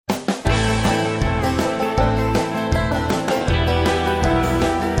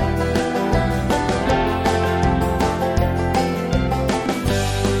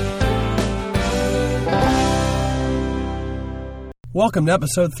Welcome to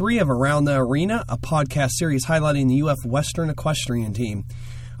Episode 3 of Around the Arena, a podcast series highlighting the UF Western Equestrian Team.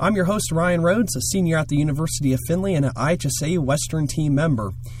 I'm your host, Ryan Rhodes, a senior at the University of Findlay and an IHSA Western Team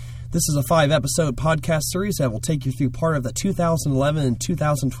member. This is a 5-episode podcast series that will take you through part of the 2011 and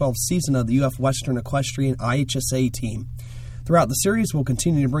 2012 season of the UF Western Equestrian IHSA team. Throughout the series, we'll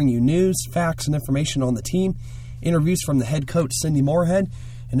continue to bring you news, facts, and information on the team, interviews from the head coach, Cindy Moorhead,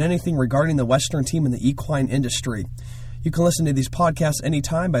 and anything regarding the Western team and the equine industry. You can listen to these podcasts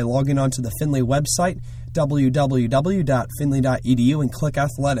anytime by logging on to the Findlay website, www.findlay.edu, and click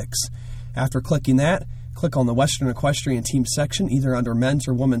Athletics. After clicking that, click on the Western Equestrian Team section, either under men's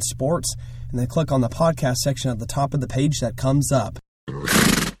or women's sports, and then click on the podcast section at the top of the page that comes up.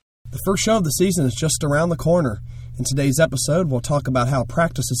 The first show of the season is just around the corner. In today's episode, we'll talk about how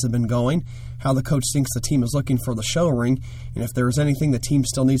practices have been going, how the coach thinks the team is looking for the show ring, and if there is anything the team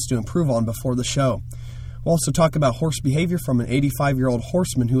still needs to improve on before the show. We'll also talk about horse behavior from an 85-year-old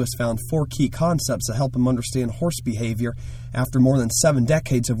horseman who has found 4 key concepts that help him understand horse behavior after more than 7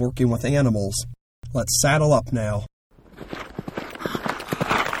 decades of working with animals. Let's saddle up now.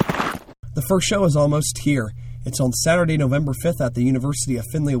 The first show is almost here. It's on Saturday, November 5th at the University of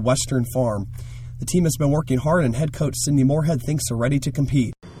Findlay Western Farm. The team has been working hard, and head coach Cindy Moorhead thinks they're ready to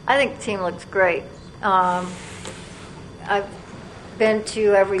compete. I think the team looks great. I've been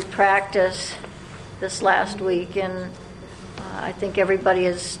to every practice this last week, and I think everybody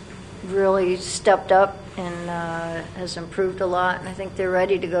has really stepped up and has improved a lot, and I think they're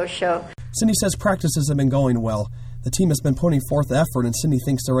ready to go show. Cindy says practices have been going well. The team has been putting forth the effort, and Cindy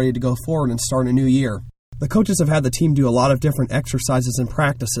thinks they're ready to go forward and start a new year. The coaches have had the team do a lot of different exercises and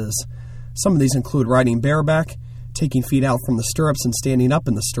practices. Some of these include riding bareback, taking feet out from the stirrups and standing up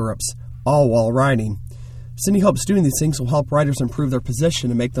in the stirrups, all while riding. Cindy hopes doing these things will help riders improve their position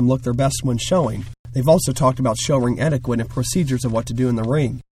and make them look their best when showing. They've also talked about show ring etiquette and procedures of what to do in the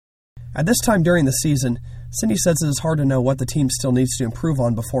ring. At this time during the season, Cindy says it is hard to know what the team still needs to improve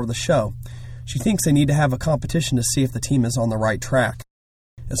on before the show. She thinks they need to have a competition to see if the team is on the right track.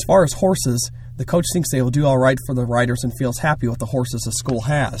 As far as horses, the coach thinks they will do all right for the riders and feels happy with the horses the school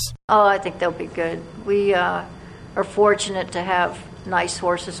has. Oh, I think they'll be good. We are fortunate to have nice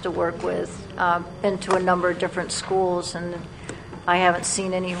horses to work with. Been to a number of different schools, and I haven't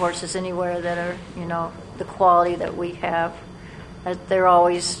seen any horses anywhere that are, the quality that we have. They're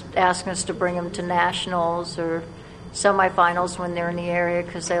always asking us to bring them to nationals or semifinals when they're in the area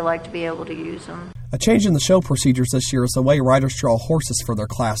because they like to be able to use them. A change in the show procedures this year is the way riders draw horses for their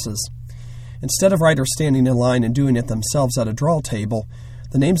classes. Instead of riders standing in line and doing it themselves at a draw table,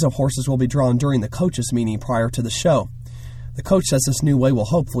 the names of horses will be drawn during the coaches' meeting prior to the show. The coach says this new way will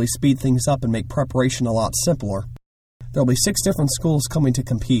hopefully speed things up and make preparation a lot simpler. There will be 6 different schools coming to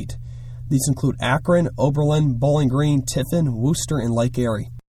compete. These include Akron, Oberlin, Bowling Green, Tiffin, Worcester, and Lake Erie.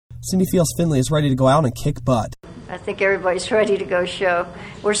 Cindy feels Findlay is ready to go out and kick butt. I think everybody's ready to go show.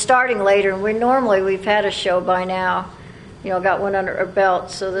 We're starting later, and we've had a show by now. Got one under our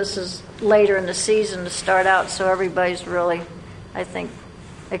belt, so this is later in the season to start out, so everybody's really, I think,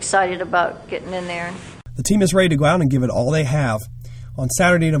 excited about getting in there. The team is ready to go out and give it all they have. On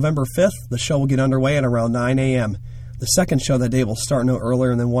Saturday, November 5th, the show will get underway at around 9 a.m. The second show that day will start no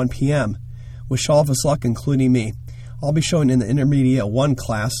earlier than 1 p.m. Wish all of us luck, including me. I'll be showing in the Intermediate 1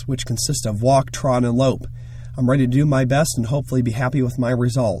 class, which consists of walk, trot, and lope. I'm ready to do my best and hopefully be happy with my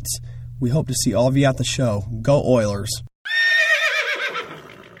results. We hope to see all of you at the show. Go Oilers!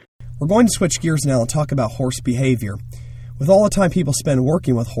 We're going to switch gears now and talk about horse behavior. With all the time people spend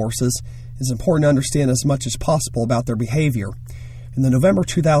working with horses, it's important to understand as much as possible about their behavior. In the November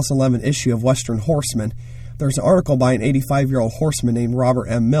 2011 issue of Western Horseman, there's an article by an 85-year-old horseman named Robert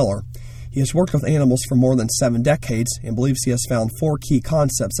M. Miller. He has worked with animals for more than 7 decades and believes he has found 4 key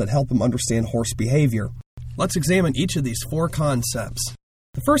concepts that help him understand horse behavior. Let's examine each of these 4 concepts.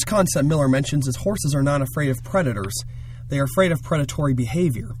 The first concept Miller mentions is horses are not afraid of predators. They are afraid of predatory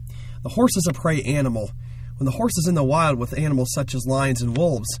behavior. The horse is a prey animal. When the horse is in the wild with animals such as lions and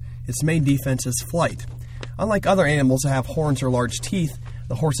wolves, its main defense is flight. Unlike other animals that have horns or large teeth,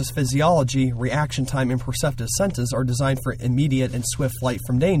 the horse's physiology, reaction time, and perceptive senses are designed for immediate and swift flight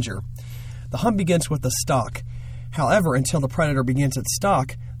from danger. The hunt begins with the stalk. However, until the predator begins its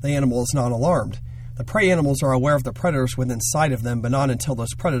stalk, the animal is not alarmed. The prey animals are aware of the predators within sight of them, but not until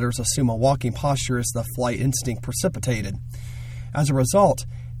those predators assume a walking posture is the flight instinct precipitated. As a result,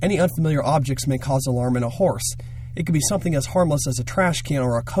 any unfamiliar objects may cause alarm in a horse. It could be something as harmless as a trash can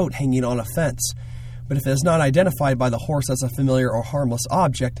or a coat hanging on a fence. But if it is not identified by the horse as a familiar or harmless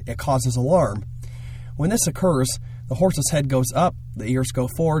object, it causes alarm. When this occurs, the horse's head goes up, the ears go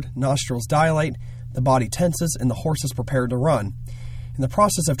forward, nostrils dilate, the body tenses, and the horse is prepared to run. In the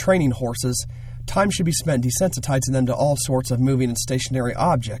process of training horses, time should be spent desensitizing them to all sorts of moving and stationary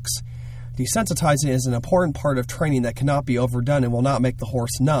objects. Desensitizing is an important part of training that cannot be overdone and will not make the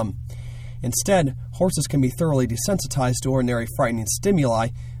horse numb. Instead, horses can be thoroughly desensitized to ordinary frightening stimuli,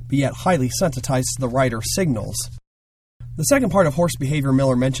 but yet highly sensitized to the rider's signals. The second part of horse behavior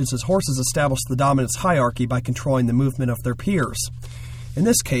Miller mentions is horses establish the dominance hierarchy by controlling the movement of their peers. In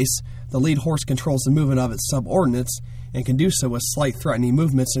this case, the lead horse controls the movement of its subordinates and can do so with slight threatening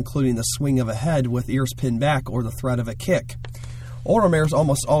movements, including the swing of a head with ears pinned back or the threat of a kick. Older mares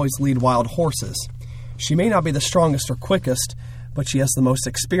almost always lead wild horses. She may not be the strongest or quickest, but she has the most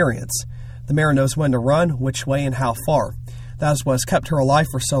experience. The mare knows when to run, which way, and how far. That is what has kept her alive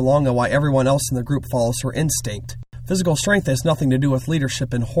for so long and why everyone else in the group follows her instinct. Physical strength has nothing to do with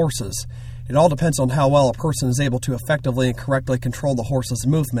leadership in horses. It all depends on how well a person is able to effectively and correctly control the horse's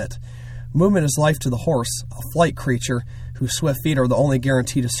movement. Movement is life to the horse, a flight creature whose swift feet are the only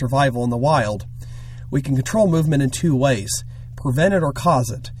guarantee to survival in the wild. We can control movement in two ways: prevent it or cause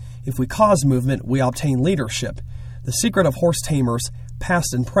it. If we cause movement, we obtain leadership. The secret of horse tamers,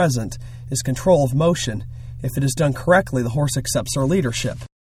 past and present, is control of motion. If it is done correctly, the horse accepts our leadership.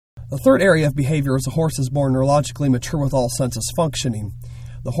 The third area of behavior is a horse is born neurologically mature with all senses functioning.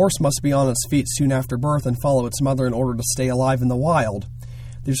 The horse must be on its feet soon after birth and follow its mother in order to stay alive in the wild.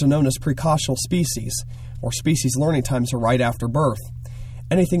 These are known as precocial species, or species learning times are right after birth.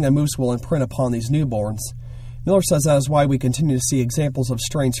 Anything that moves will imprint upon these newborns. Miller says that is why we continue to see examples of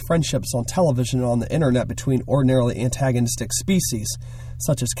strange friendships on television and on the internet between ordinarily antagonistic species,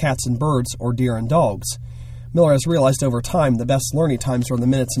 such as cats and birds or deer and dogs. Miller has realized over time the best learning times are the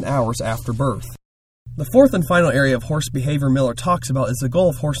minutes and hours after birth. The fourth and final area of horse behavior Miller talks about is the goal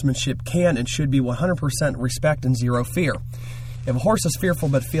of horsemanship can and should be 100% respect and zero fear. If a horse is fearful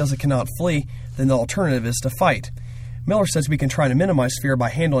but feels it cannot flee, then the alternative is to fight. Miller says we can try to minimize fear by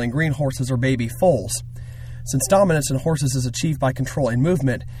handling green horses or baby foals. Since dominance in horses is achieved by controlling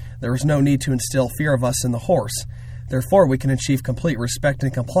movement, there is no need to instill fear of us in the horse. Therefore, we can achieve complete respect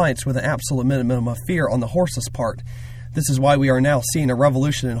and compliance with an absolute minimum of fear on the horse's part. This is why we are now seeing a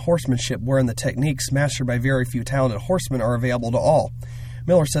revolution in horsemanship wherein the techniques mastered by very few talented horsemen are available to all.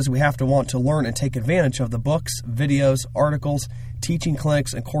 Miller says we have to want to learn and take advantage of the books, videos, articles, teaching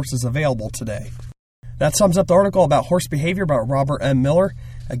clinics, and courses available today. That sums up the article about horse behavior by Robert M. Miller.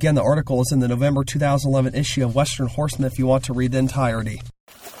 Again, the article is in the November 2011 issue of Western Horseman if you want to read the entirety.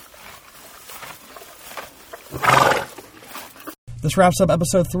 This wraps up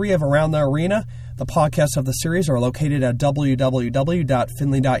episode 3 of Around the Arena. The podcasts of the series are located at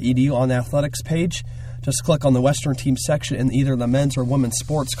www.findlay.edu on the athletics page. Just click on the Western Team section in either the men's or women's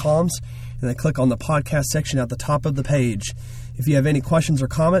sports columns, and then click on the podcast section at the top of the page. If you have any questions or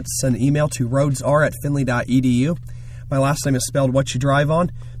comments, send an email to roadsr@findlay.edu. My last name is spelled what you drive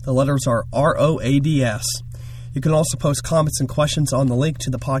on. The letters are ROADS. You can also post comments and questions on the link to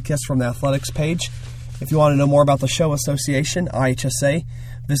the podcast from the athletics page. If you want to know more about the show association, IHSA,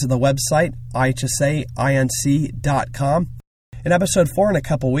 visit the website, ihsainc.com. In episode 4 in a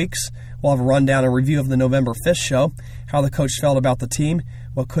couple weeks, we'll have a rundown and review of the November 5th show, how the coach felt about the team,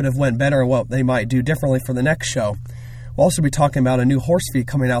 what could have went better, and what they might do differently for the next show. We'll also be talking about a new horse feed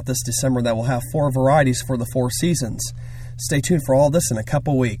coming out this December that will have 4 varieties for the 4 seasons. Stay tuned for all this in a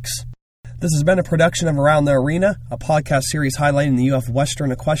couple weeks. This has been a production of Around the Arena, a podcast series highlighting the UF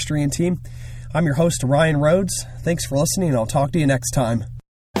Western Equestrian team. I'm your host, Ryan Rhodes. Thanks for listening, and I'll talk to you next time.